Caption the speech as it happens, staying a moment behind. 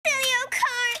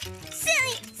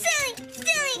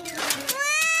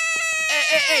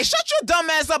Hey, shut your dumb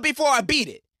ass up before I beat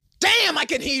it. Damn, I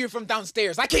can hear you from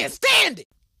downstairs. I can't stand it.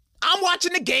 I'm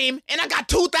watching the game, and I got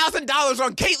 $2,000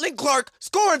 on Caitlin Clark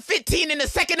scoring 15 in the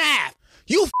second half.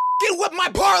 You f***ing whip my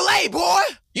parlay, boy.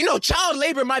 You know, child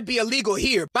labor might be illegal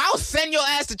here, but I'll send your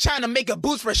ass to China make a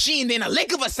boost for Shein in a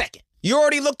lick of a second. You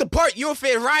already looked the part, you'll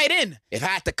fit right in. If I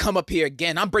have to come up here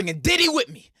again, I'm bringing Diddy with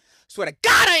me. Swear to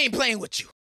God I ain't playing with you.